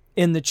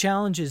 And the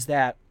challenge is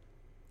that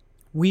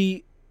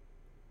you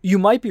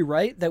might be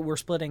right that we're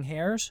splitting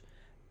hairs,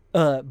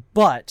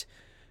 but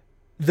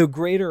the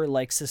greater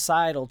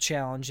societal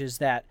challenge is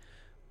that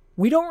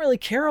we don't really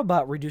care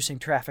about reducing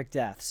traffic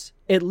deaths,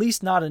 at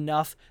least not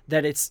enough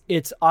that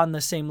it's on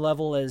the same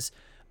level as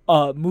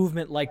a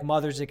movement like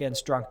Mothers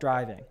Against Drunk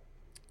Driving.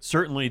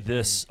 Certainly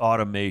this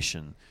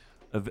automation,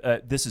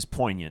 this is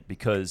poignant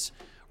because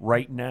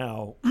right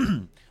now,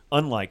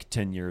 unlike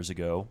 10 years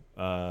ago,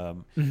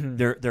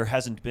 there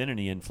hasn't been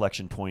any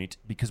inflection point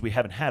because we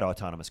haven't had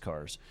autonomous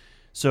cars.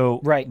 So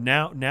right.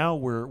 now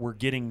we're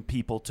getting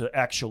people to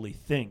actually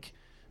think,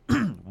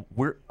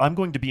 I'm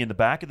going to be in the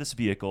back of this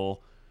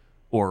vehicle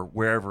or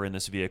wherever in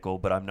this vehicle,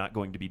 but I'm not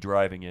going to be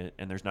driving it,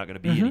 and there's not going to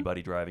be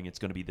anybody driving. It's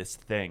going to be this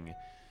thing.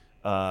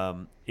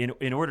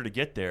 in order to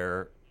get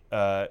there,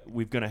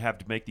 we're going to have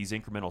to make these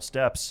incremental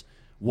steps.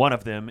 One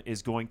of them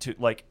is going to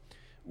like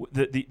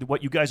the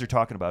what you guys are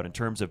talking about in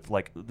terms of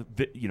like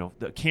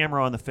the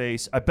camera on the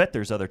face. I bet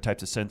there's other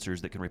types of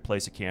sensors that can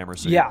replace a camera,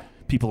 so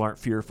people aren't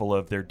fearful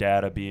of their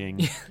data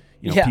being,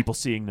 people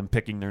seeing them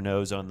picking their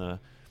nose on the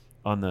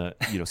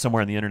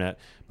somewhere on the internet.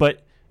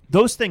 But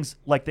those things,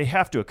 like, they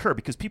have to occur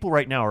because people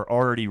right now are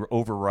already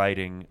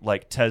overriding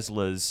like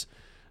Tesla's.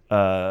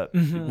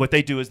 What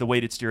they do is the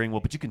weighted steering wheel,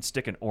 but you can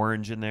stick an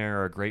orange in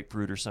there or a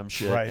grapefruit or some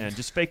shit and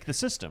just fake the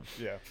system.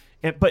 Yeah.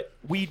 But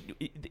we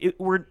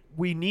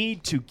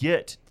need to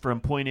get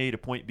from point A to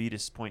point B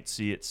to point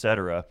C,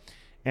 etc.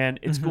 And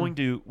it's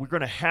we're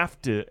going to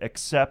have to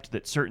accept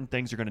that certain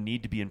things are going to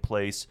need to be in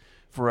place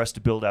for us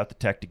to build out the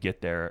tech to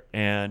get there.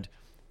 And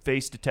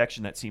face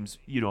detection, that seems,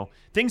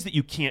 things that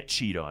you can't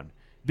cheat on,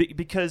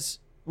 because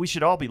we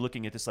should all be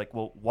looking at this like,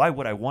 well, why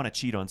would I want to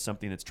cheat on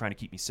something that's trying to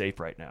keep me safe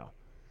right now?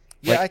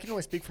 Yeah, I can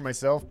only speak for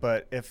myself,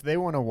 but if they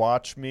want to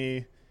watch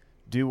me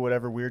do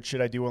whatever weird shit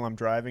I do while I'm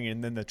driving,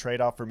 and then the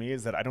trade-off for me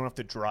is that I don't have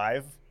to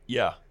drive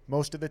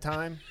most of the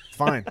time,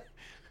 fine.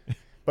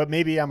 But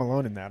maybe I'm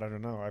alone in that. I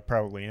don't know. I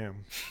probably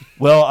am.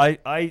 Well,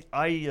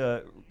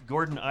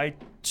 Gordon,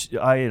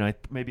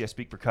 maybe I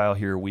speak for Kyle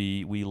here.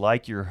 We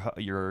like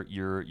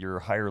your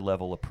higher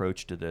level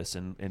approach to this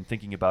and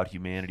thinking about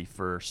humanity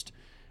first,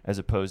 as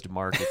opposed to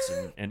markets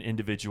and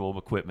individual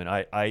equipment.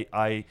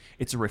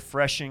 It's a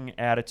refreshing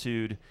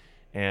attitude,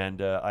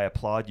 and I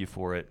applaud you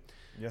for it.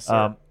 Yes,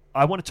 sir.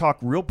 I want to talk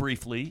real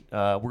briefly.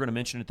 We're going to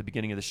mention it at the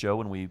beginning of the show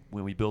when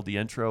we build the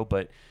intro,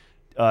 but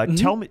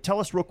tell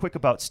us real quick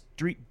about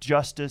Street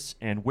Justice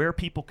and where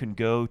people can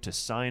go to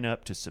sign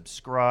up, to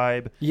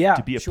subscribe,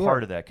 to be a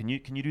part of that. Can you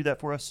do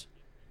that for us?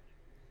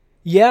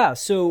 Yeah.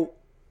 So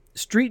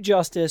Street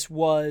Justice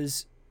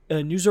was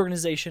a news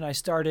organization I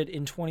started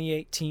in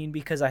 2018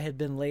 because I had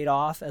been laid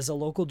off as a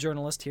local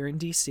journalist here in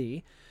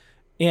DC,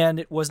 and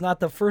it was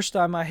not the first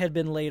time I had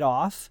been laid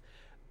off.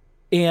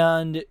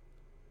 And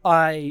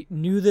I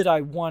knew that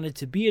I wanted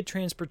to be a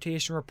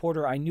transportation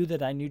reporter. I knew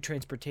that I knew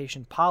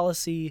transportation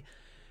policy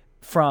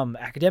from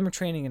academic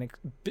training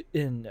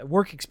and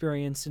work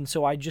experience. And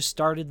so I just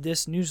started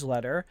this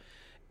newsletter.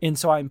 And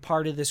so I'm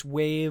part of this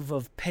wave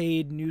of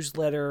paid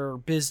newsletter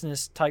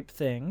business type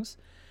things.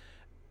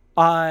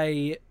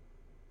 I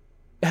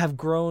have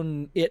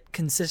grown it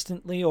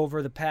consistently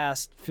over the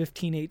past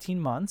 15, 18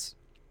 months.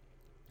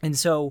 And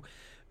so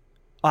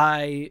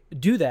I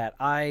do that.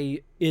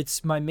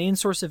 It's my main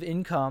source of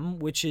income,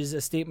 which is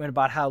a statement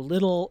about how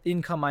little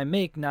income I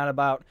make, not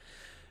about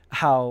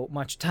how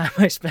much time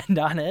I spend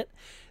on it.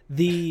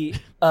 The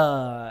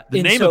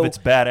name of it's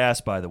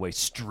badass, by the way.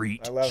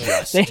 Street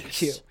Justice.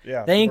 Thank you.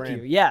 Yeah. Thank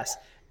you. Yes.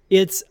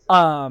 It's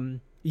and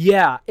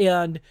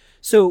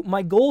so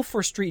my goal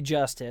for Street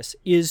Justice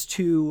is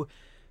to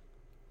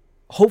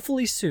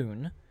hopefully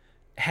soon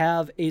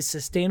have a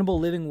sustainable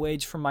living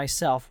wage for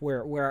myself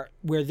where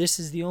this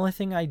is the only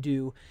thing I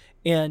do.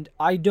 And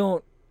I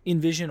don't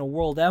envision a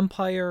world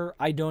empire.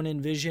 I don't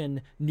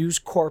envision News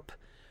Corp.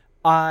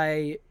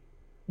 I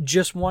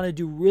just want to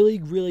do really,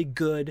 really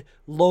good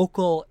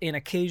local and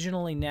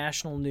occasionally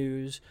national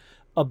news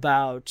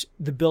about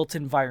the built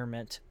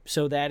environment.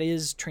 So that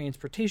is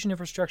transportation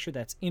infrastructure,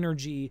 that's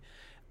energy,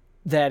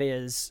 that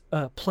is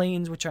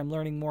planes, which I'm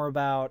learning more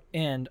about,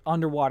 and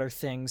underwater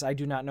things. I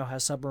do not know how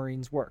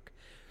submarines work.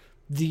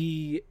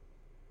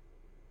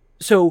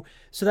 So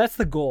that's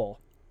the goal.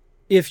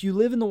 If you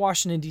live in the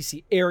Washington,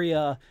 D.C.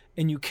 area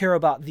and you care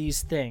about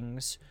these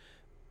things,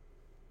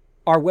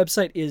 our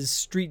website is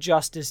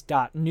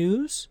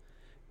streetjustice.news.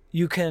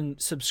 You can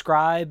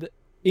subscribe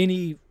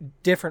any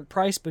different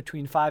price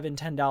between $5 and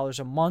 $10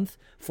 a month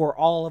for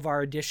all of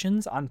our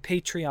editions on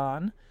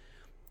Patreon.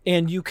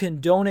 And you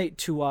can donate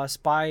to us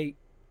by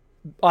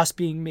us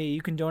being me.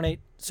 You can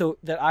donate so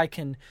that I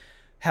can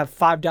have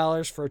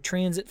 $5 for a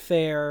transit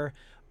fare.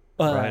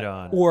 Right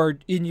on.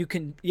 And you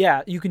can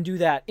do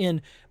that.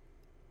 And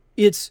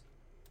it's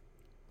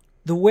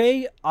the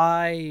way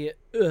I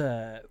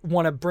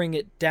want to bring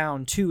it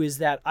down too is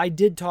that I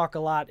did talk a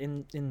lot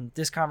in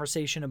this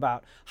conversation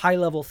about high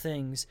level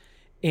things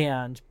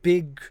and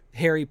big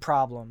hairy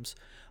problems,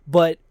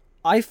 but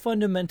I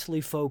fundamentally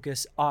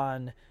focus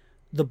on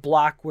the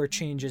block where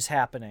change is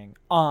happening,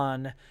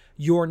 on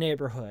your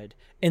neighborhood,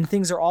 and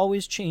things are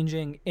always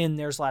changing, and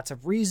there's lots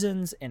of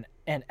reasons and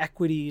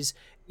equities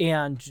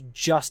and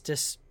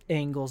justice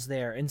angles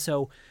there. And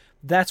so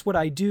that's what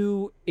I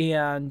do.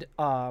 And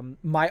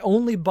my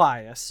only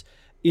bias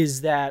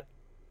is that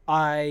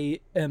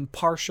I am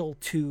partial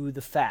to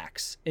the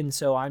facts. And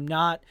so I'm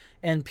not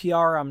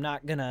NPR. I'm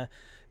not going to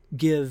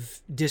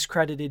give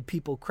discredited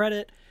people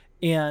credit.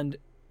 And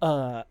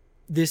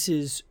this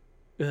is,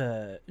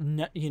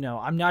 I'm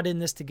not in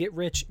this to get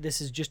rich.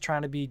 This is just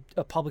trying to be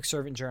a public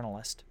servant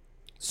journalist.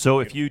 So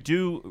if you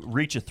do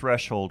reach a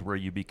threshold where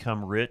you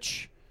become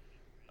rich,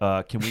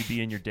 can we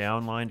be in your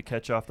downline to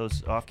catch off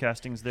those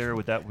offcastings there?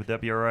 Would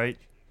that be all right?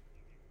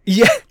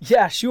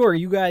 Yeah, sure.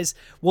 You guys,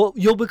 well,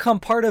 you'll become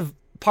part of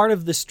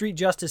the Street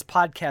Justice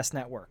Podcast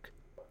Network.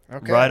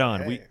 Okay. Right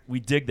on. Hey. We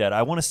dig that.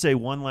 I want to say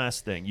one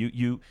last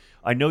thing.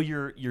 I know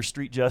your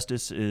street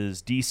justice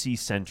is DC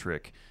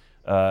centric,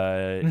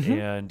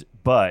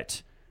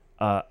 but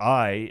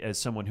I, as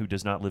someone who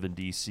does not live in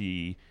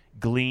DC,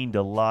 gleaned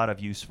a lot of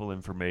useful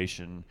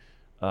information,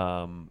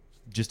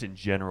 just in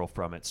general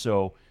from it.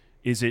 So,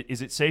 is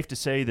it safe to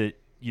say that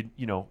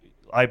you know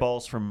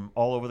eyeballs from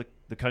all over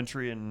the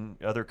country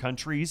and other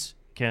countries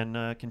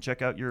can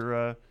check out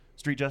your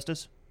street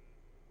justice?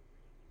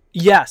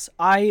 Yes,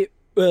 I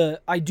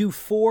do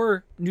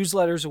 4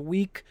 newsletters a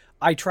week.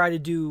 I try to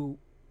do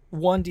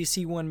 1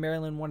 DC, 1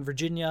 Maryland, 1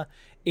 Virginia,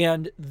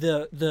 and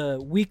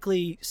the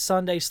weekly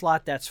Sunday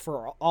slot that's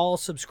for all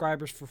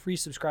subscribers, for free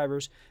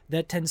subscribers,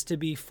 that tends to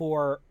be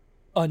for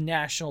a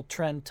national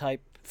trend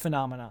type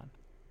phenomenon.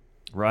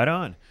 Right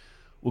on.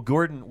 Well,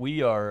 Gordon,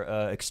 we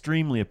are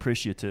extremely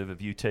appreciative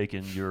of you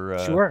taking your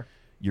Sure.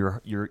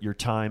 your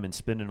time and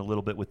spending a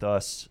little bit with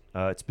us.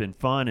 It's been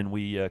fun, and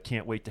we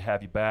can't wait to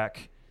have you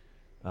back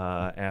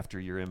after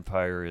your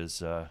empire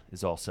is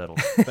all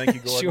settled. Thank you,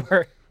 Gordon.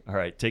 Sure. All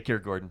right, take care,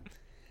 Gordon.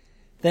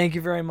 Thank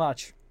you very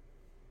much.